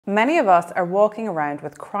Many of us are walking around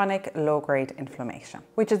with chronic low-grade inflammation,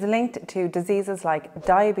 which is linked to diseases like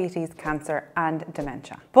diabetes, cancer, and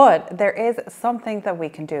dementia. But there is something that we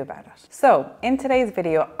can do about it. So in today's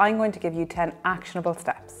video, I'm going to give you 10 actionable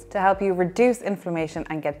steps to help you reduce inflammation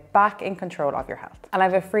and get back in control of your health. And I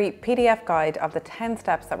have a free PDF guide of the 10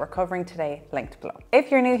 steps that we're covering today linked below. If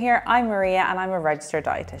you're new here, I'm Maria and I'm a registered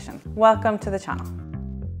dietitian. Welcome to the channel.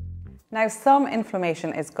 Now, some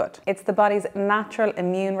inflammation is good. It's the body's natural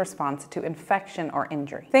immune response to infection or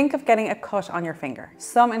injury. Think of getting a cut on your finger.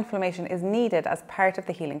 Some inflammation is needed as part of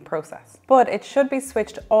the healing process, but it should be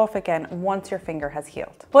switched off again once your finger has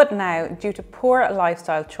healed. But now, due to poor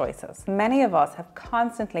lifestyle choices, many of us have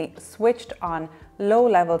constantly switched on low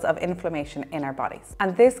levels of inflammation in our bodies.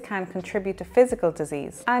 And this can contribute to physical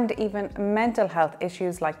disease and even mental health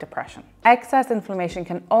issues like depression. Excess inflammation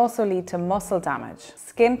can also lead to muscle damage,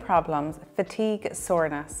 skin problems, fatigue,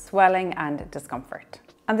 soreness, swelling, and discomfort.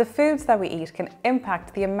 And the foods that we eat can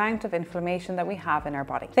impact the amount of inflammation that we have in our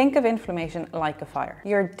body. Think of inflammation like a fire.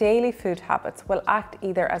 Your daily food habits will act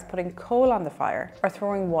either as putting coal on the fire or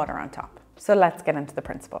throwing water on top. So let's get into the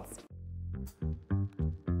principles.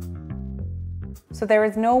 So there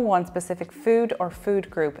is no one specific food or food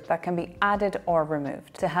group that can be added or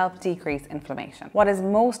removed to help decrease inflammation. What is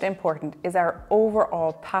most important is our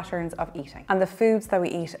overall patterns of eating and the foods that we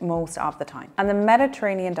eat most of the time. And the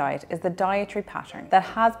Mediterranean diet is the dietary pattern that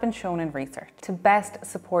has been shown in research to best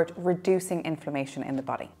support reducing inflammation in the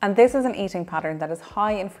body. And this is an eating pattern that is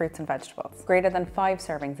high in fruits and vegetables, greater than 5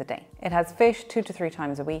 servings a day. It has fish 2 to 3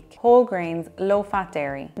 times a week, whole grains, low-fat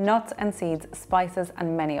dairy, nuts and seeds, spices,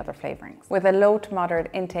 and many other flavorings, with a low to moderate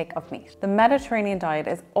intake of meat. The Mediterranean diet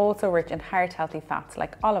is also rich in heart-healthy fats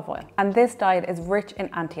like olive oil, and this diet is rich in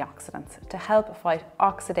antioxidants to help fight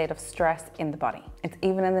oxidative stress in the body. It's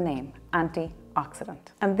even in the name, antioxidant.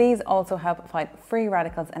 And these also help fight free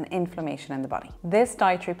radicals and inflammation in the body. This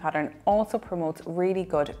dietary pattern also promotes really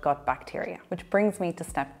good gut bacteria, which brings me to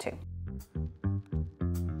step 2.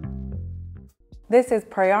 This is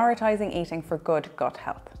prioritizing eating for good gut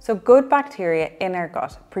health. So good bacteria in our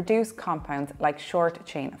gut produce compounds like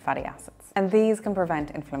short-chain fatty acids, and these can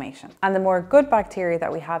prevent inflammation. And the more good bacteria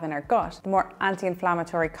that we have in our gut, the more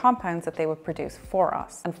anti-inflammatory compounds that they will produce for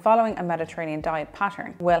us. And following a Mediterranean diet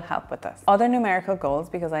pattern will help with this. Other numerical goals,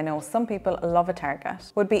 because I know some people love a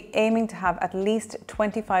target, would be aiming to have at least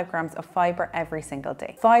 25 grams of fibre every single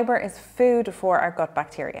day. Fibre is food for our gut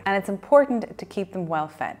bacteria, and it's important to keep them well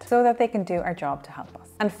fed so that they can do our job to help us.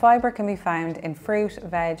 And fibre can be found in fruit,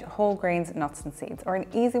 veg, whole grains, nuts and seeds, or an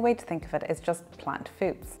easy way to think of it is just plant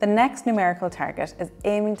foods. The next numerical target is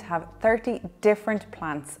aiming to have 30 different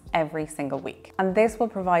plants every single week. And this will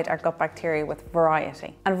provide our gut bacteria with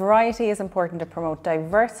variety. And variety is important to promote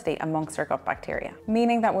diversity amongst our gut bacteria,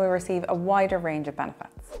 meaning that we'll receive a wider range of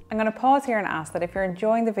benefits. I'm going to pause here and ask that if you're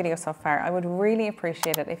enjoying the video so far, I would really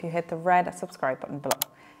appreciate it if you hit the red subscribe button below.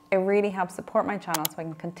 It really helps support my channel so I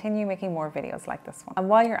can continue making more videos like this one. And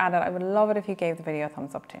while you're at it, I would love it if you gave the video a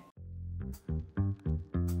thumbs up too.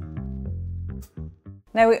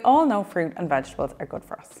 Now, we all know fruit and vegetables are good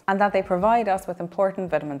for us and that they provide us with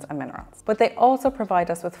important vitamins and minerals, but they also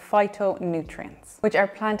provide us with phytonutrients, which are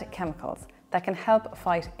plant chemicals that can help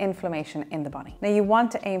fight inflammation in the body. Now, you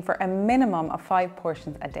want to aim for a minimum of 5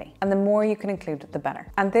 portions a day, and the more you can include, the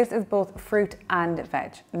better. And this is both fruit and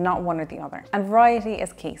veg, not one or the other. And variety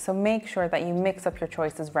is key, so make sure that you mix up your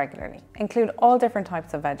choices regularly. Include all different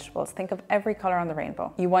types of vegetables. Think of every color on the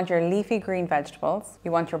rainbow. You want your leafy green vegetables,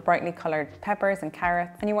 you want your brightly colored peppers and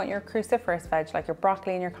carrots, and you want your cruciferous veg like your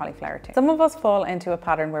broccoli and your cauliflower too. Some of us fall into a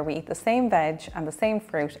pattern where we eat the same veg and the same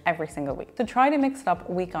fruit every single week. So try to mix it up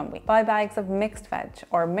week on week. Buy bags of mixed veg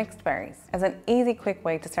or mixed berries as an easy, quick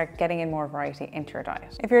way to start getting in more variety into your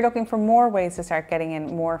diet. If you're looking for more ways to start getting in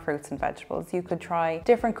more fruits and vegetables, you could try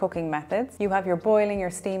different cooking methods. You have your boiling, your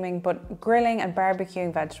steaming, but grilling and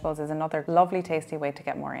barbecuing vegetables is another lovely, tasty way to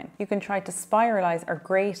get more in. You can try to spiralize or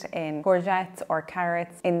grate in courgettes or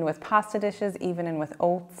carrots, in with pasta dishes, even in with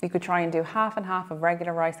oats. You could try and do half and half of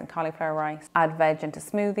regular rice and cauliflower rice. Add veg into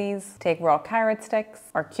smoothies. Take raw carrot sticks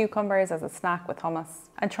or cucumbers as a snack with hummus.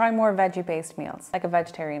 And try more veggie-based meals, like a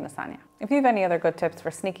vegetarian lasagna. If you have any other good tips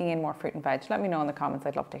for sneaking in more fruit and veg, let me know in the comments,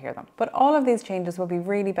 I'd love to hear them. But all of these changes will be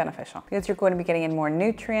really beneficial because you're going to be getting in more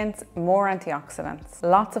nutrients, more antioxidants,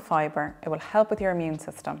 lots of fibre. It will help with your immune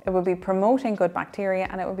system. It will be promoting good bacteria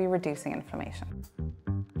and it will be reducing inflammation.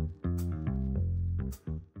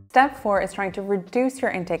 Step 4 is trying to reduce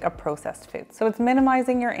your intake of processed foods. So it's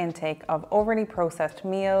minimizing your intake of overly processed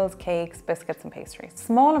meals, cakes, biscuits, and pastries.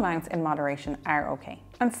 Small amounts in moderation are okay.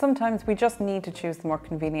 And sometimes we just need to choose the more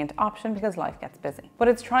convenient option because life gets busy. But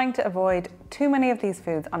it's trying to avoid too many of these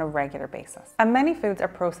foods on a regular basis. And many foods are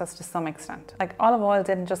processed to some extent. Like olive oil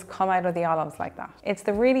didn't just come out of the olives like that. It's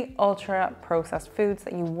the really ultra processed foods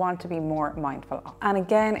that you want to be more mindful of. And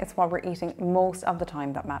again, it's what we're eating most of the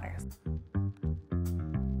time that matters.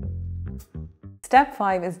 Step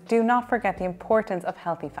 5 is do not forget the importance of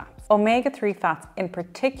healthy fats. Omega-3 fats in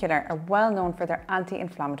particular are well known for their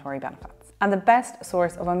anti-inflammatory benefits. And the best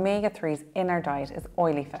source of omega-3s in our diet is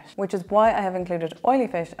oily fish, which is why I have included oily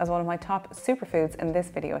fish as one of my top superfoods in this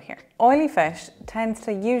video here. Oily fish tends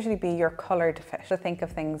to usually be your coloured fish. So think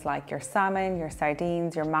of things like your salmon, your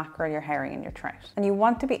sardines, your mackerel, your herring, and your trout. And you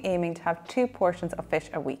want to be aiming to have 2 portions of fish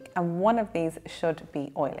a week, and one of these should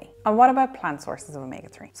be oily. And what about plant sources of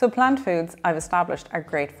omega-3? So plant foods, I've established, are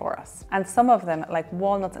great for us. And some of them, like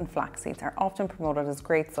walnuts and flax seeds, are often promoted as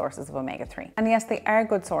great sources of omega-3. And yes, they are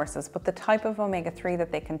good sources, but the type of omega-3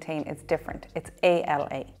 that they contain is different. It's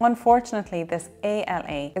ALA. Unfortunately, this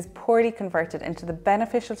ALA is poorly converted into the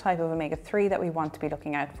beneficial type of omega-3 that we want to be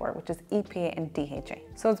looking out for, which is EPA and DHA.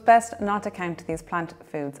 So it's best not to count these plant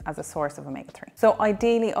foods as a source of omega-3. So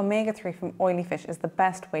ideally, omega-3 from oily fish is the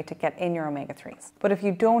best way to get in your omega-3s. But if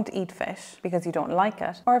you don't eat fish because you don't like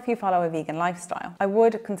it, or if you follow a vegan lifestyle, I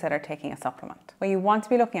would consider taking a supplement. What you want to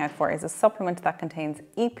be looking out for is a supplement that contains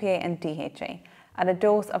EPA and DHA at a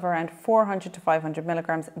dose of around 400 to 500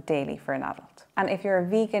 milligrams daily for an adult. And if you're a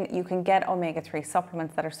vegan, you can get omega-3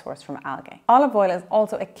 supplements that are sourced from algae. Olive oil is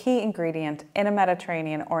also a key ingredient in a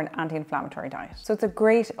Mediterranean or an anti-inflammatory diet. So it's a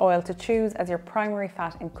great oil to choose as your primary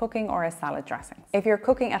fat in cooking or as salad dressings. If you're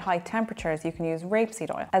cooking at high temperatures, you can use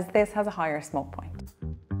rapeseed oil, as this has a higher smoke point.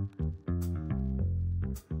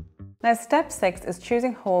 Now, step 6 is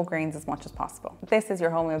choosing whole grains as much as possible. This is your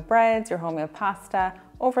wholemeal breads, your wholemeal pasta,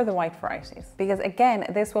 over the white varieties, because again,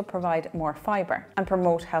 this will provide more fibre and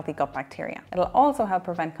promote healthy gut bacteria. It'll also help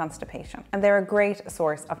prevent constipation, and they're a great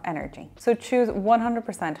source of energy. So choose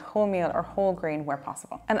 100% wholemeal or whole grain where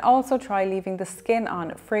possible. And also try leaving the skin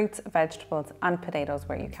on fruits, vegetables, and potatoes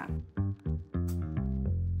where you can.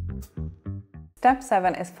 Step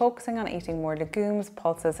 7 is focusing on eating more legumes,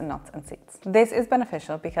 pulses, nuts and seeds. This is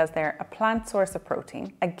beneficial because they're a plant source of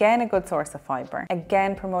protein, again a good source of fibre,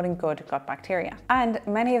 again promoting good gut bacteria, and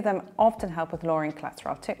many of them often help with lowering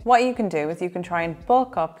cholesterol too. What you can do is you can try and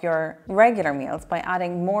bulk up your regular meals by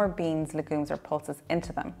adding more beans, legumes or pulses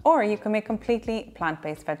into them, or you can make completely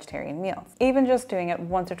plant-based vegetarian meals. Even just doing it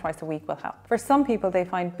once or twice a week will help. For some people, they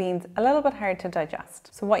find beans a little bit hard to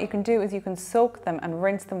digest, so what you can do is you can soak them and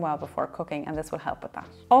rinse them well before cooking, and this will help with that.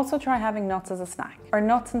 Also try having nuts as a snack. Or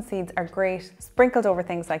nuts and seeds are great sprinkled over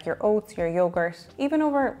things like your oats, your yogurt, even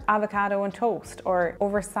over avocado and toast or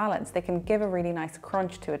over salads. They can give a really nice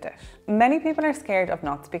crunch to a dish. Many people are scared of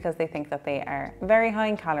nuts because they think that they are very high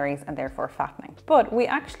in calories and therefore fattening. But we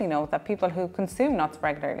actually know that people who consume nuts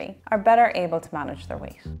regularly are better able to manage their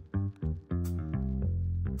weight.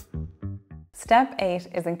 Step 8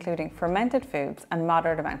 is including fermented foods and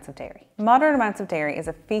moderate amounts of dairy. Moderate amounts of dairy is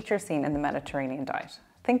a feature seen in the Mediterranean diet.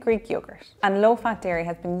 Think Greek yogurt. And low-fat dairy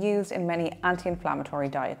has been used in many anti-inflammatory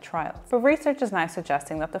diet trials. But research is now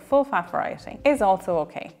suggesting that the full-fat variety is also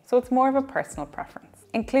okay, so it's more of a personal preference.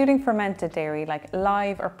 Including fermented dairy like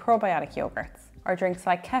live or probiotic yogurts, or drinks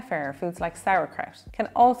like kefir or foods like sauerkraut can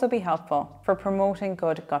also be helpful for promoting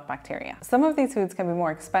good gut bacteria. Some of these foods can be more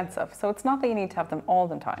expensive, so it's not that you need to have them all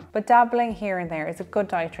the time, but dabbling here and there is a good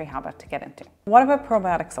dietary habit to get into. What about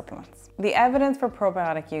probiotic supplements? The evidence for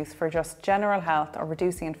probiotic use for just general health or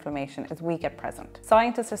reducing inflammation is weak at present.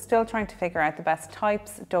 Scientists are still trying to figure out the best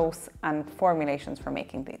types, dose, and formulations for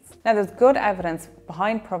making these. Now, there's good evidence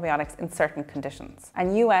behind probiotics in certain conditions, and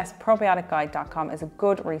usprobioticguide.com is a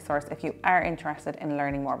good resource if you are interested in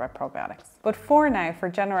learning more about probiotics. But for now, for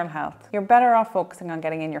general health, you're better off focusing on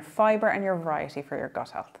getting in your fibre and your variety for your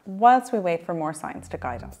gut health, whilst we wait for more science to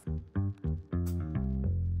guide us.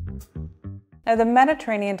 Now, the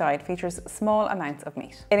Mediterranean diet features small amounts of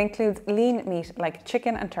meat. It includes lean meat like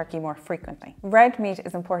chicken and turkey more frequently. Red meat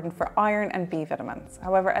is important for iron and B vitamins.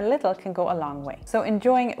 However, a little can go a long way. So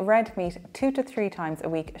enjoying red meat 2 to 3 times a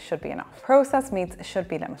week should be enough. Processed meats should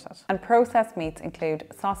be limited. And processed meats include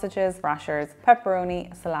sausages, rashers,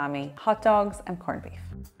 pepperoni, salami, hot dogs, and corned beef.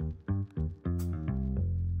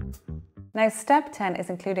 Now, step 10 is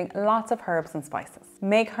including lots of herbs and spices.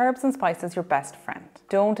 Make herbs and spices your best friend.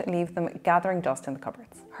 Don't leave them gathering dust in the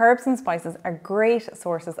cupboards. Herbs and spices are great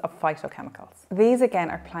sources of phytochemicals. These again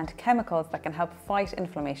are plant chemicals that can help fight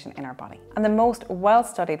inflammation in our body. And the most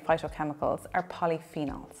well-studied phytochemicals are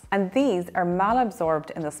polyphenols. And these are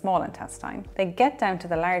malabsorbed in the small intestine. They get down to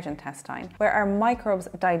the large intestine where our microbes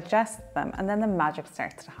digest them, and then the magic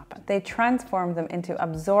starts to happen. They transform them into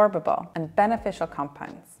absorbable and beneficial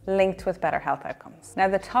compounds linked with better health outcomes. Now,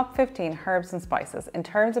 the top 15 herbs and spices in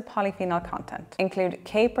terms of polyphenol content include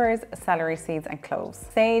capers, celery seeds and cloves,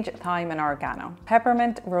 sage, thyme and oregano,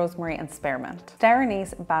 peppermint, rosemary and spearmint, star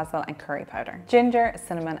anise, basil and curry powder, ginger,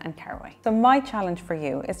 cinnamon and caraway. So my challenge for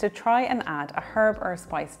you is to try and add a herb or a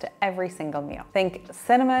spice to every single meal. Think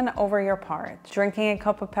cinnamon over your porridge, drinking a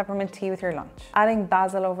cup of peppermint tea with your lunch, adding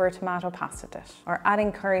basil over a tomato pasta dish, or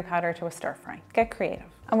adding curry powder to a stir fry. Get creative.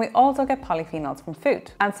 And we also get polyphenols from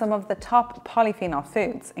food. And some of the top polyphenol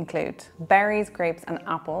foods include berries, grapes and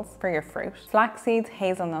apples for your fruit, flax seeds,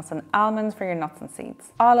 hazelnuts and almonds for your nuts and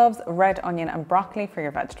seeds, olives, red onion and broccoli for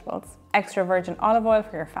your vegetables, extra virgin olive oil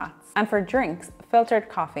for your fats, and for drinks, filtered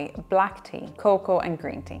coffee, black tea, cocoa and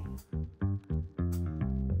green tea.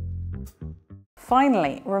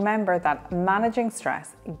 Finally, remember that managing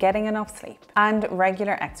stress, getting enough sleep, and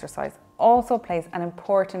regular exercise also plays an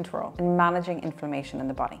important role in managing inflammation in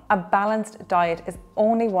the body. A balanced diet is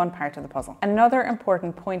only one part of the puzzle. Another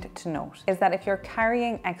important point to note is that if you're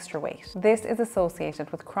carrying extra weight, this is associated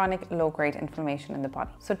with chronic low-grade inflammation in the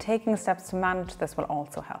body. So taking steps to manage this will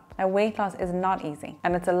also help. Now, weight loss is not easy,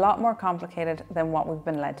 and it's a lot more complicated than what we've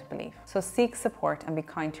been led to believe. So seek support and be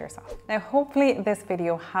kind to yourself. Now, hopefully this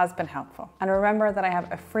video has been helpful. And remember that I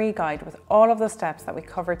have a free guide with all of the steps that we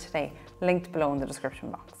covered today linked below in the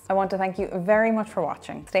description box. I want to thank you very much for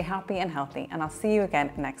watching. Stay happy and healthy, and I'll see you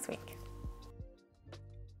again next week.